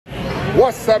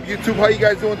What's up, YouTube? How you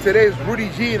guys doing? Today is Rudy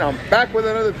G and I'm back with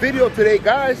another video today,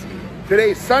 guys.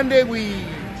 Today's Sunday. We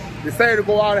decided to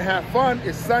go out and have fun.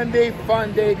 It's Sunday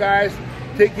fun day, guys.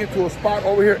 Take you to a spot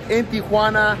over here in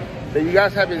Tijuana that you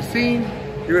guys haven't seen.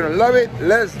 You're gonna love it.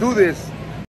 Let's do this.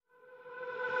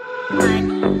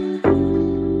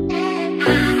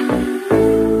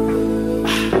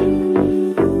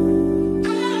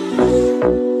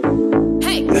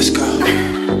 Hey, let's go.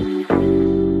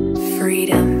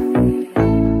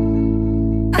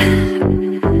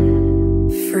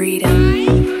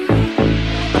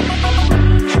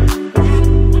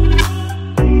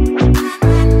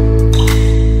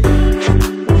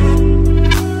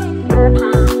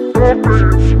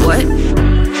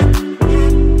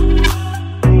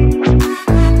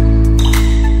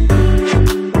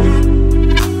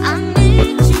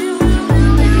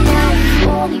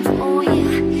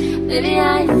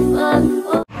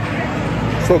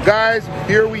 So guys,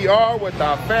 here we are with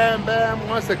our fam bam.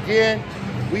 Once again,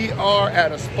 we are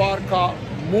at a spot called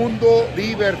Mundo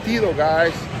Divertido,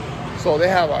 guys. So they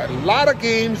have a lot of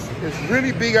games. It's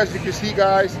really big, as you can see,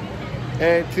 guys.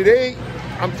 And today,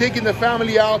 I'm taking the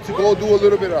family out to go do a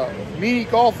little bit of mini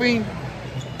golfing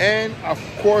and, of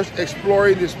course,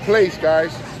 exploring this place,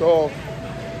 guys. So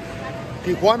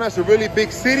Tijuana is a really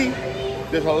big city.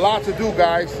 There's a lot to do,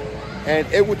 guys. And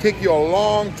it will take you a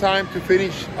long time to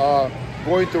finish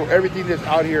going through everything that's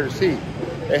out here to see.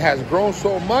 It has grown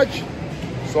so much.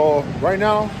 So right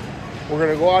now, we're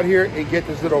gonna go out here and get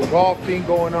this little golf thing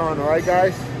going on, all right,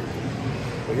 guys?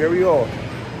 So here we go.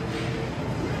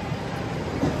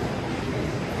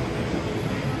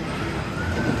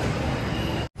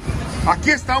 Aquí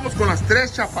estamos con las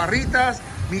tres chaparritas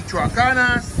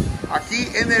michoacanas, aquí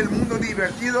en el Mundo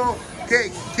Divertido.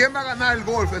 ¿Quién va a ganar el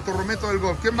golf, el torneo del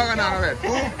golf? ¿Quién va a ganar? A ver,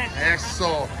 ¿tú?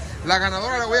 Eso. La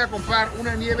ganadora le voy a comprar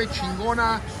una nieve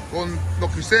chingona con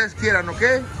lo que ustedes quieran, ¿ok?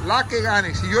 La que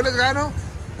gane. Si yo les gano,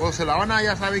 pues se la van a,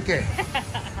 ya saben qué.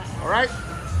 All right?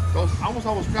 Entonces, vamos a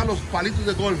buscar los palitos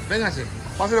de golf. Vénganse.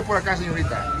 Pásale por acá,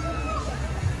 señorita.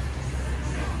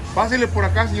 Pásale por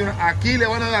acá, señora. Aquí le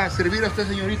van a servir a usted,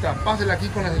 señorita. Pásale aquí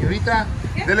con la señorita.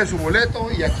 Dele su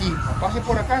boleto y aquí. Pase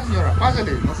por acá, señora.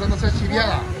 Pásale. No sea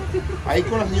chiviada. Ahí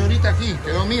con la señorita aquí.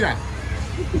 Quedó, mira.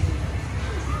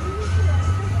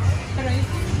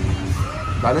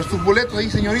 Dale tus boletos ahí,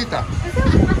 señorita.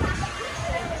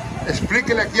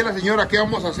 Explíquele aquí a la señora qué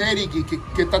vamos a hacer y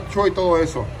qué tacho y todo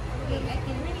eso. Aquí es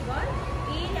minigolf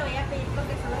y le voy a pedir lo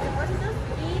que son los depósitos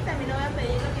y también le voy a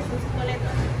pedir lo que son sus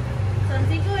boletos. Son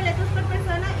 5 boletos por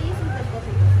persona y sus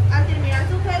depósitos. Al terminar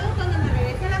su juego, cuando me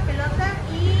regrese la pelota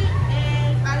y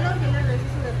el palo, yo le regreso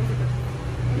sus depósitos.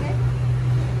 ¿Okay?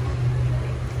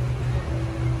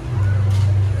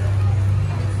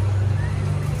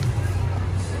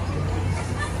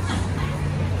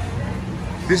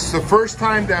 This is the first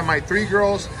time that my 3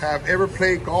 girls have ever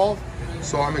played golf,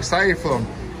 so I'm excited for them.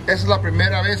 Esa es la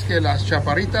primera vez que las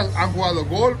chaparritas han jugado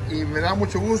golf y me da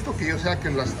mucho gusto que yo sea que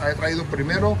las haya traído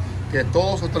primero, que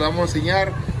todos nosotros les vamos a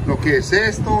enseñar lo que es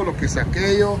esto, lo que es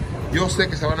aquello. Yo sé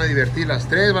que se van a divertir las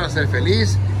 3, van a ser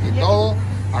felices y todo.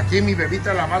 Aquí mi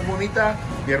bebita, la más bonita,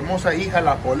 mi hermosa hija,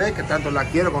 la Polé, que tanto la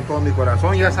quiero con todo mi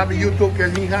corazón. Ya sabe YouTube que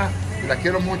es mi hija, la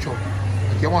quiero mucho.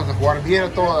 Aquí vamos a jugar bien a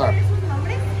toda.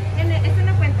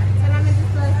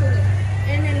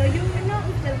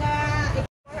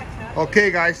 Ok,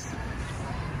 guys,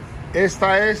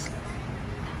 esta es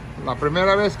la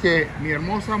primera vez que mi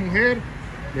hermosa mujer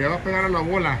le va a pegar a la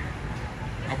bola.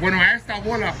 Bueno, a esta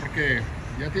bola, porque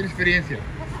ya tiene experiencia.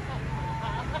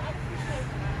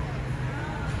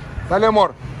 Dale,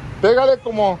 amor, pégale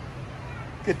como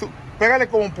pégale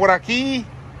como por aquí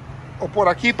o por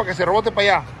aquí para que se rebote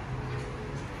para allá.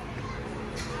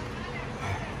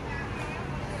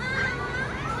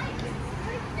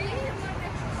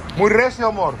 Muy recio,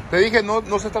 amor. Te dije, no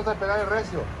se trata de pegar el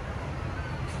recio.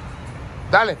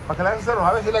 Dale, para que le hagas cero.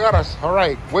 A ver si le agarras. All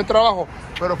right. Buen trabajo.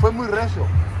 Pero fue muy recio.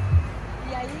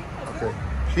 ¿Y ahí? Okay.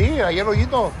 Sí, ahí el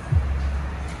hoyito.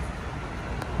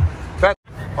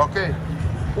 Ok.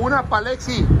 Una para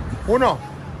Lexi. 1.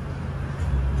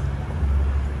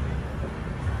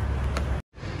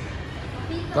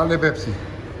 Dale, Pepsi.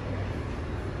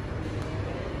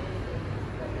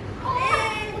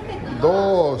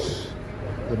 2.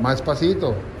 Más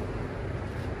despacito.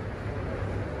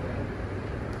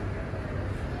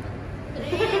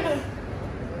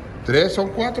 3 son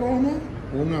 4, ¿no?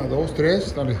 1, 2,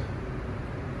 3, dale.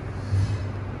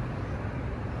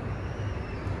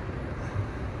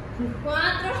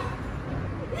 4.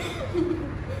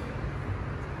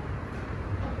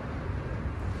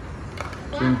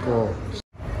 5.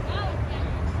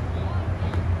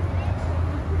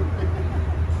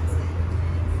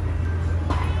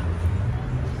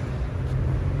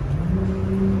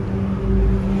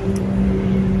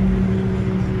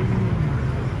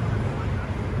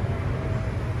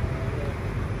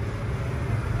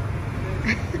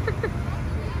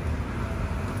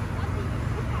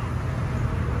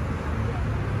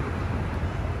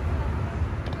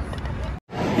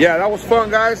 Yeah, that was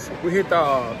fun, guys. We hit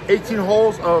 18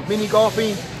 holes of mini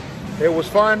golfing. It was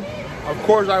fun. Of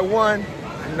course, I won.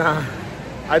 Nah,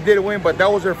 I did win, but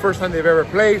that was their first time they've ever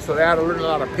played, so they had to learn a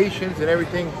lot of patience and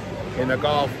everything in the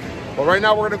golf. But right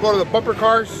now, we're gonna go to the bumper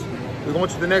cars. We're going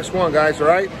to the next one, guys, all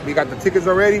right? We got the tickets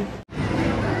already.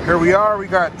 Here we are. We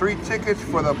got 3 tickets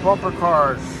for the bumper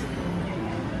cars.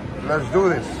 Let's do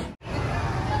this.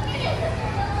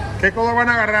 ¿Qué color van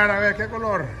a agarrar? A ver, ¿qué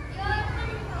color?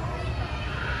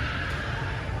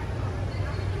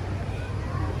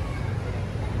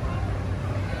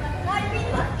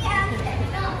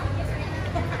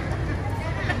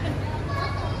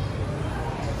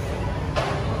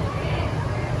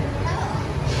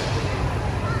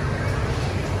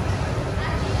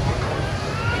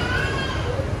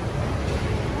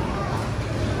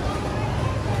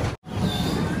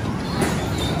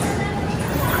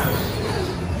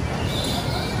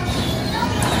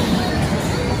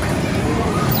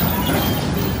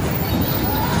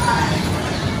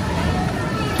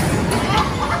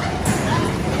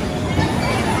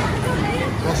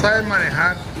 No saben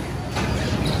manejar.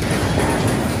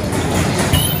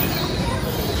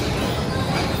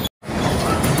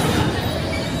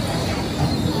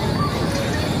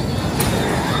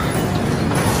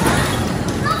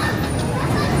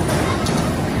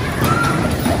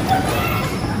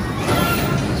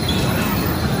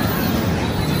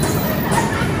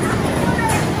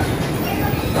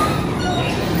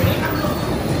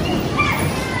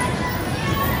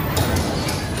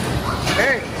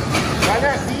 ¡Hey! ¡Dale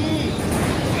así!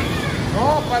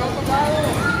 ¡No, para el otro lado!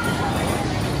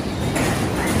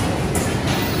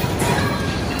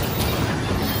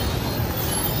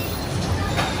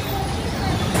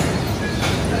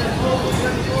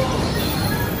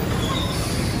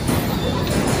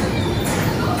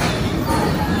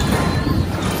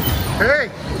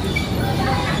 ¡Hey!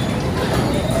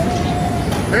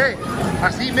 ¡Hey!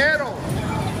 Así mero.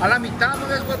 A la mitad, no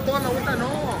des toda la vuelta, no.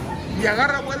 Y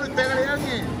agarra vuelo y pégale a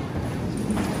alguien.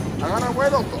 Agarra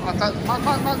vuelo. Hasta más.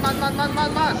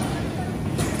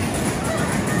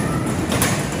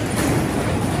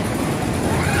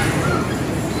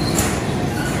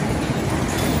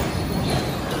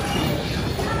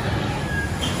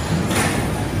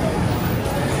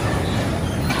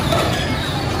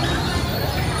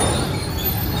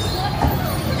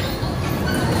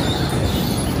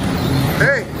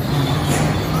 ¡Hey!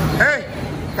 ¡Hey!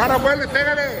 Agarra vuelo y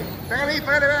pégale. Pégale ahí,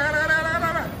 pégale.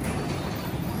 Agarra.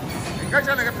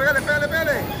 Engáchale, que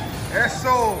pégale.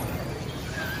 Eso.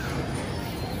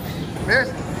 ¿Ves?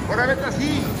 Ahora vete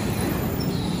así.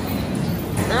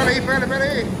 Pégale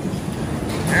ahí.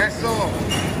 Eso.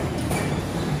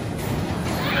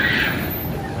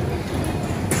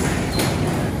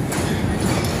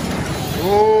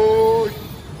 Uy.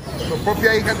 Tu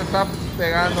propia hija te está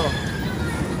pegando.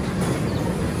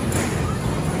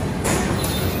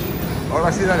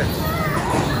 Ahora sí, dale.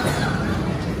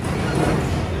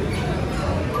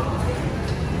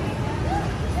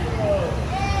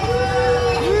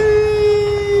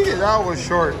 That was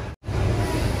short.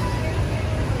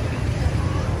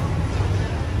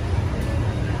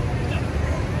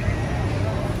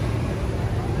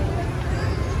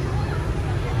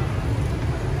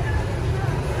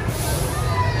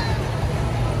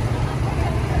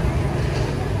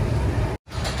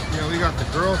 Yeah, we got the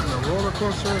girls in the roller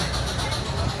coaster.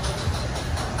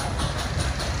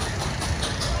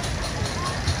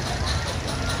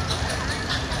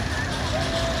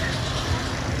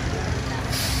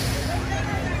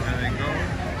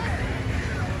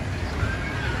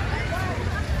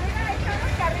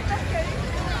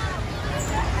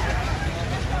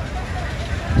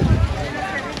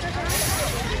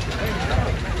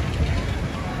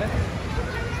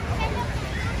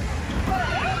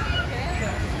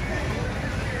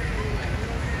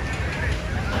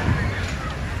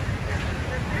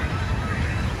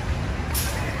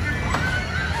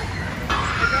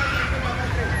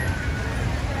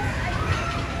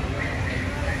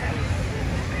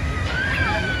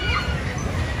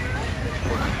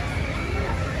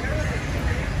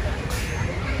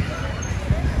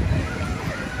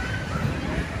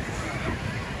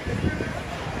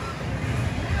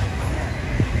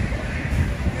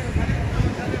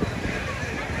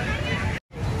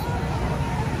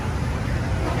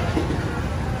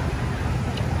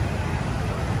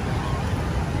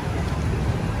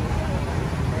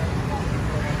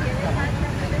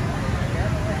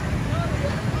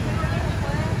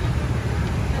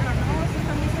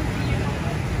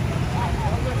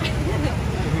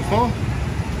 gustó?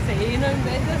 Sí, no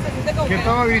inventes, se siente como... ¿Quién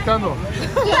estaba gritando?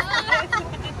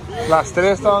 Las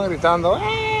tres estaban gritando.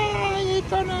 ¡Ay,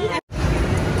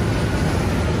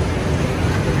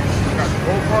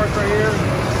 go-karts right here.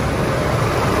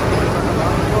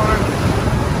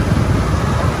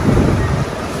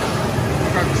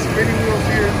 Got the spinning wheels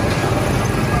here.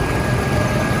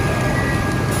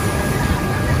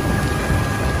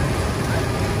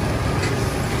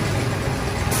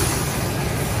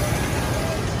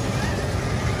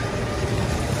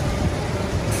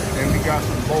 And we got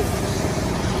some boats.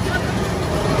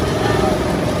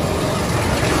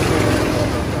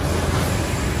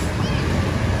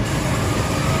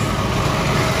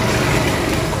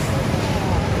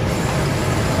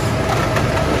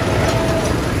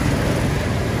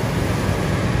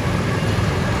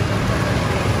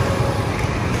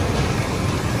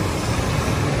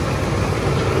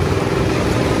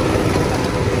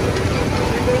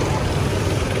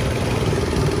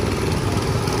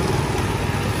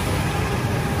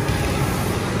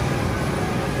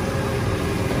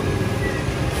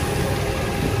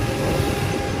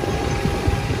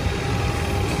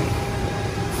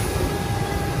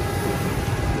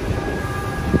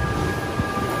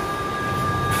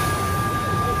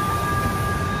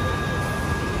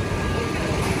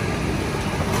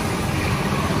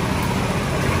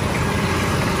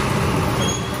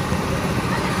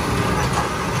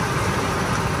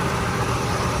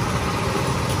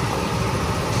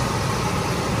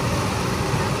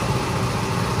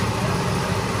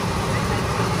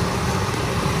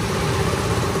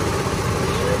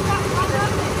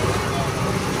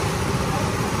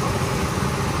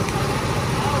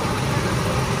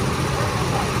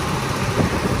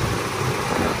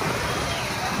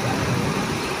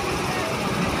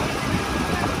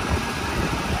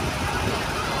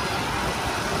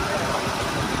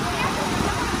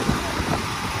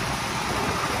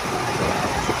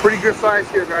 Pretty good size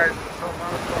here, guys. It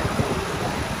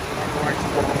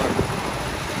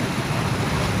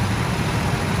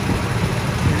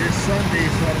is Sunday,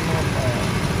 so I don't know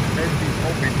if everything's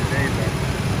open today, but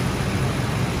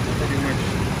pretty much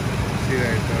see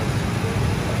that it does.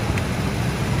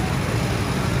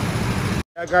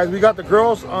 Yeah, guys, we got the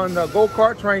girls on the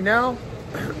go-karts right now.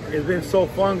 It's been so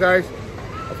fun, guys.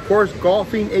 Of course,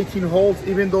 golfing, 18 holes,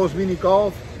 even though it's mini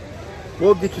golf,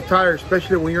 will get you tired,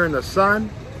 especially when you're in the sun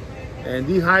and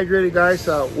dehydrated, guys.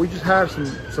 We just had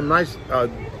some nice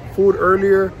food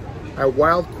earlier at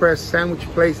Wild Crest Sandwich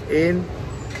Place in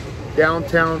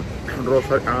downtown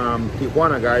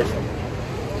Tijuana, guys.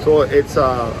 So it's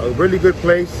a really good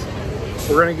place.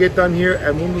 We're gonna get done here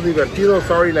at Mundo Divertido.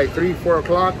 It's already like 3-4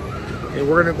 o'clock, and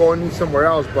we're gonna go and eat somewhere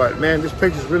else. But man, this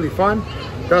place is really fun.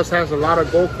 It does has a lot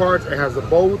of go-karts. It has the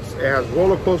boats. It has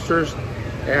roller coasters.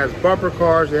 It has bumper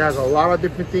cars. It has a lot of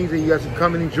different things that you guys can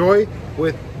come and enjoy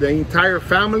with the entire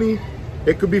family.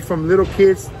 It could be from little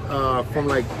kids, from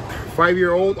like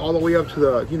 5-year-old all the way up to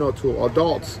the, you know, to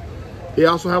adults. They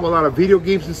also have a lot of video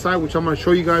games inside, which I'm going to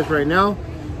show you guys right now.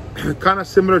 Kind of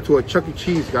similar to a Chuck E.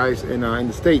 Cheese, guys, in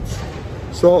the States.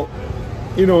 So,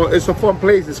 you know, it's a fun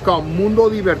place. It's called Mundo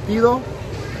Divertido.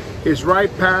 It's right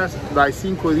past La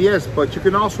 510, but you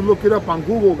can also look it up on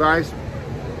Google, guys,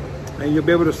 and you'll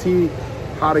be able to see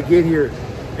how to get here.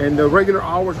 And the regular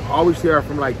hours obviously are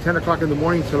from like 10 o'clock in the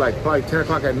morning to like probably 10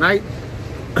 o'clock at night.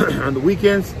 On the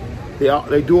weekends,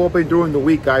 they do open during the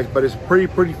week, guys, but it's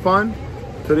pretty fun.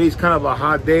 Today's kind of a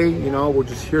hot day, you know. We're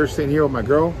just here, sitting here with my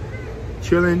girl,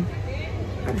 chilling.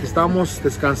 Aquí estamos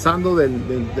descansando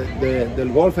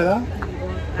del golf, ¿verdad?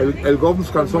 El golf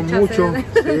nos cansó mucho,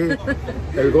 sí.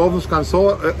 El golf nos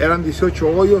cansó, eran 18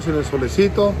 hoyos en el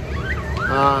solecito.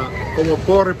 Como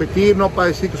puedo repetir, no para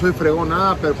decir que soy fregón,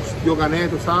 nada, pero pues yo gané,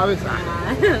 tú sabes.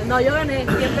 No, yo gané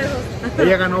 100 pesos.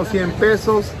 Ella ganó 100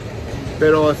 pesos,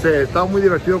 pero estaba muy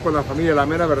divertido con la familia, la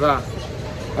mera verdad.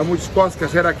 Hay muchas cosas que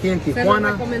hacer aquí en Tijuana. Se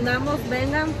los recomendamos,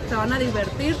 vengan, se van a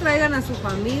divertir, traigan a su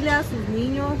familia, a sus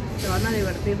niños, se van a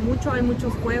divertir mucho. Hay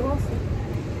muchos juegos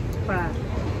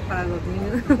para los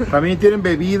niños. También tienen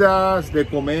bebidas de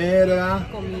comer,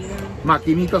 ¿verdad? Comida.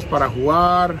 Maquinitas para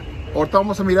jugar. Ahorita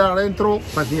vamos a mirar adentro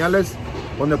para enseñarles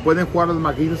donde pueden jugar las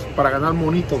maquinitas para ganar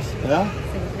monitos, ¿verdad?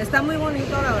 Sí, está muy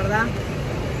bonito, la verdad.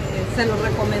 Se los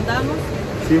recomendamos.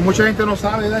 Sí, mucha gente no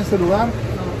sabe de este lugar.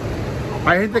 No.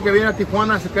 Hay gente que viene a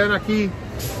Tijuana, se quedan aquí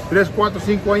 3, 4,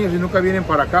 5 años y nunca vienen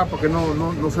para acá porque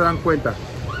no se dan cuenta,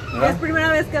 ¿verdad? Es primera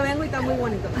vez que vengo y está muy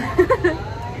bonito.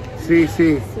 Sí,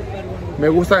 sí. Súper bonito. Me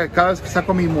gusta que cada vez que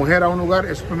saco a mi mujer a un lugar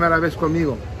es su primera vez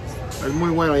conmigo. Es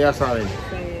muy bueno, ya saben.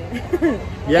 Sí.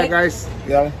 Yeah, guys.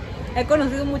 Yeah. He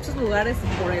conocido muchos lugares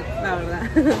por él, la verdad.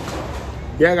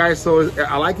 Yeah, guys. So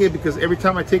I like it because every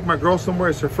time I take my girl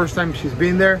somewhere, it's her first time she's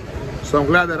been there. So I'm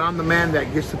glad that I'm the man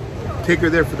that gets to take her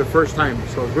there for the first time.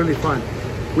 So it's really fun.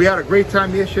 We had a great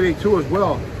time yesterday too, as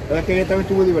well. ¿Verdad que ella también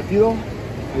estuvo divertido?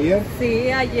 ayer?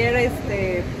 Sí, ayer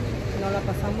nos la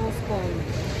pasamos con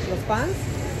los fans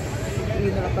y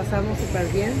nos la pasamos súper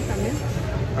bien también.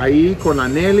 Ahí con la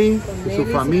Nelly, Con su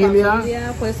Nelly,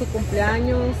 familia. fue su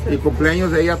cumpleaños. Y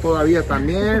cumpleaños de ella todavía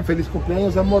también. Feliz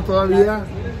cumpleaños, amor, todavía.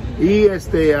 Y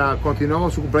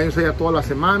continuamos su cumpleaños ella toda la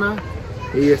semana.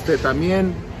 Y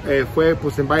también fue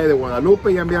pues en Valle de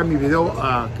Guadalupe. Ya enviaron mi video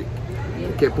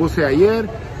que puse ayer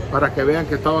para que vean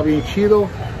que estaba bien chido.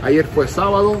 Ayer fue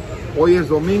sábado, hoy es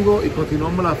domingo y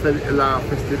continuamos la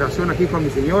festejación aquí con mi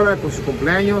señora, con sus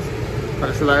cumpleaños,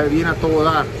 para que se la dé bien a todo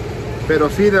dar. Pero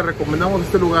sí, le recomendamos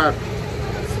este lugar.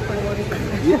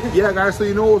 Yeah, guys, so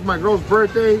you know it was my girl's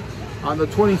birthday on the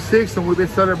 26th, and we've been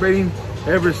celebrating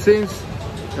ever since.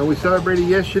 And we celebrated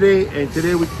yesterday, and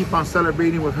today we keep on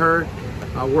celebrating with her.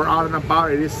 We're out and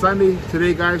about. It is Sunday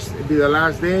today, guys. It'll be the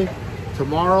last day.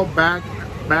 Tomorrow, back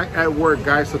at work,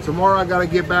 guys. So tomorrow I gotta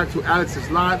get back to Alex's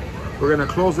lot. We're gonna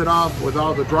close it off with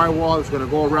all the drywall. It's gonna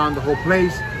go around the whole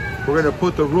place. We're gonna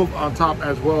put the roof on top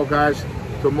as well, guys.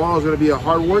 Tomorrow's gonna be a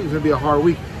hard work. It's gonna be a hard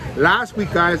week. Last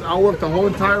week, guys, I worked the whole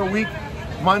entire week,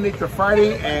 Monday to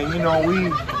Friday, and you know,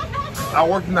 I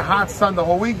worked in the hot sun the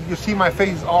whole week. You see my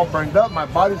face is all burned up, my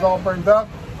body's all burned up,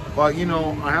 but you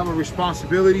know, I have a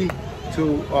responsibility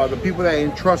to the people that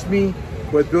entrust me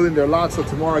with building their lots. So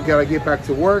tomorrow I gotta get back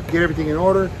to work, get everything in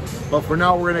order. But for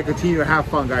now, we're gonna continue to have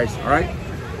fun, guys, all right?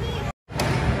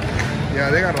 Yeah,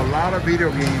 they got a lot of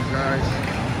video games, guys.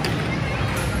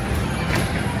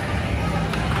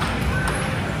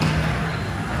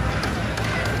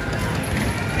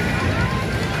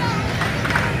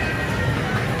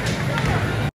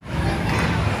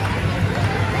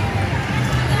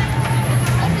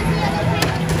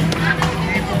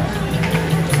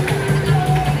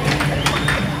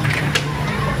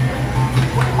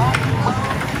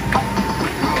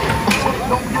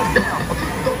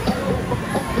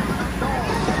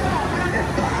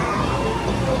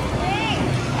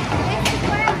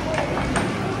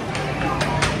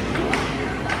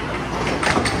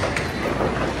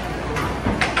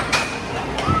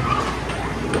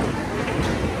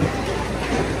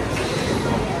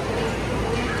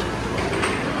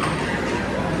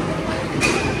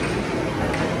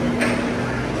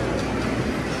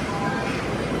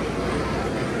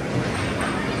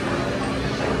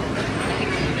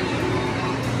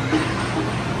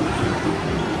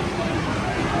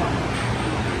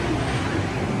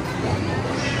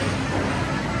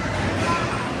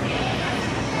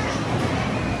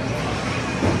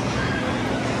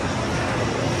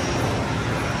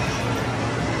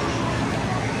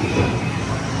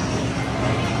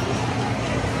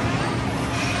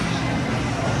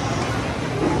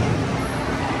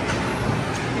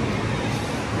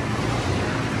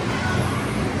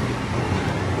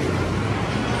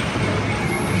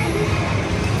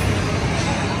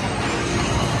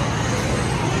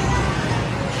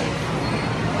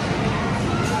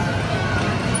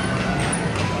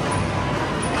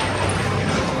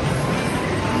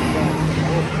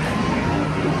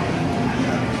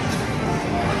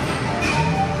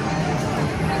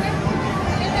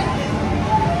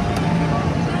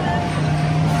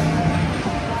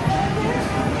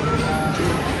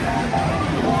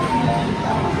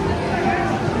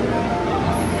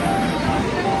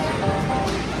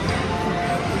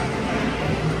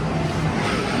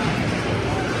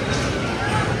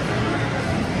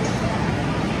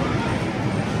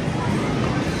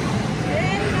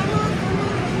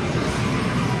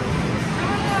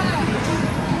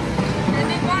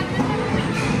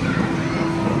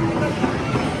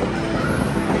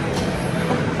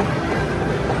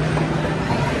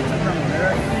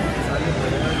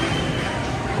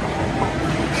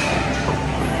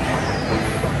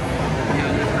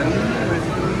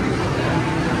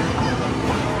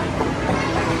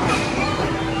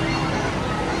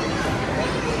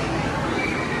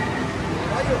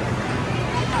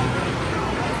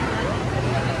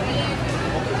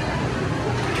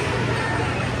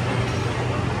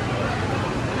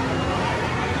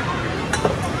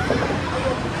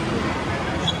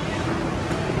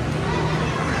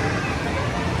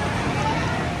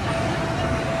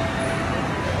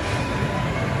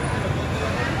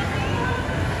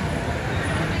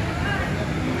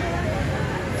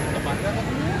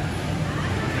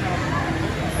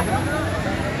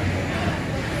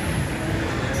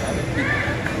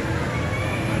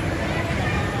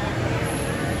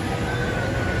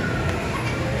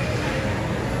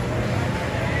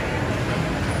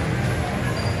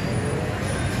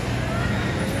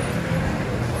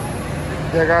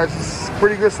 Yeah, guys, it's a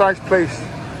pretty good sized place.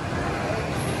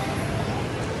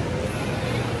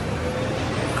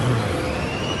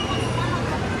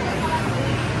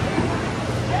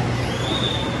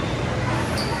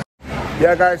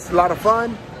 yeah, guys, a lot of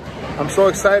fun. I'm so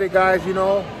excited, guys. You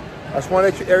know, I just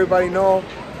want to let everybody know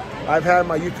I've had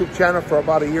my YouTube channel for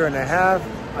about 1.5 years.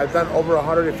 I've done over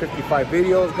 155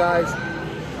 videos, guys.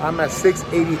 I'm at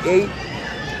 688.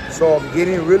 So I'm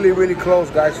getting really, really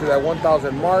close, guys, to that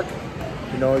 1,000 mark.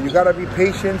 You know, you gotta be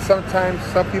patient. Sometimes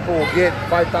some people will get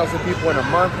 5,000 people in a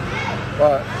month,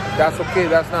 but that's okay.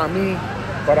 That's not me.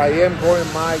 But I am growing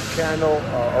my channel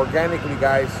organically,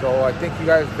 guys. So I thank you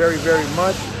guys very, very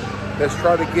much. Let's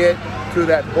try to get to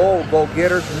that goal,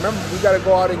 go-getters. Remember, we gotta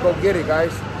go out and go get it,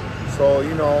 guys. So,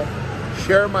 you know,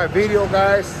 share my video,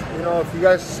 guys. You know, if you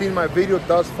guys have seen my video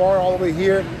thus far, all the way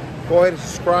here, go ahead and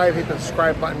subscribe. Hit the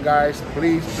subscribe button, guys.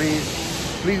 Please,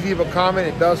 please, please leave a comment.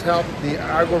 It does help the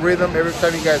algorithm every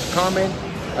time you guys comment.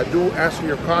 I do answer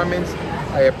your comments.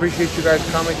 I appreciate you guys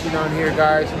commenting on here,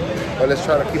 guys. But let's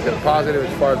try to keep it positive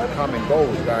as far as the comment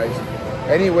goes, guys.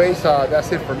 Anyways,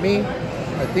 that's it for me.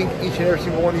 I think each and every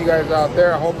single one of you guys out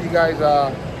there, I hope you guys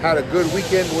had a good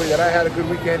weekend, the way that I had a good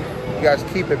weekend. You guys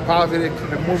keep it positive,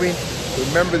 keep it moving.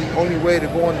 Remember, the only way to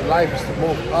go in life is to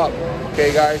move up.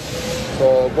 Okay, guys?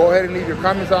 So go ahead and leave your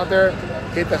comments out there.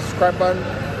 Hit that subscribe button.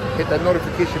 Hit that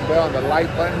notification bell and the like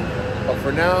button. But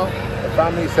for now, the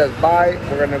family says bye.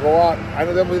 We're going to go out. I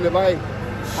know them will bye.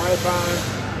 Bye, fans.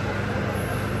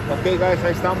 Ok, guys,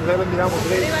 ahí estamos. Ahí los miramos.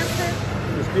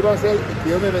 Suscríbanse y que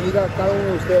Dios me bendiga a cada uno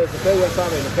de ustedes. Ustedes ya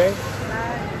saben, ¿ok?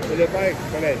 Bye.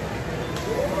 Bye.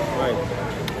 Bye.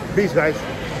 Peace, guys.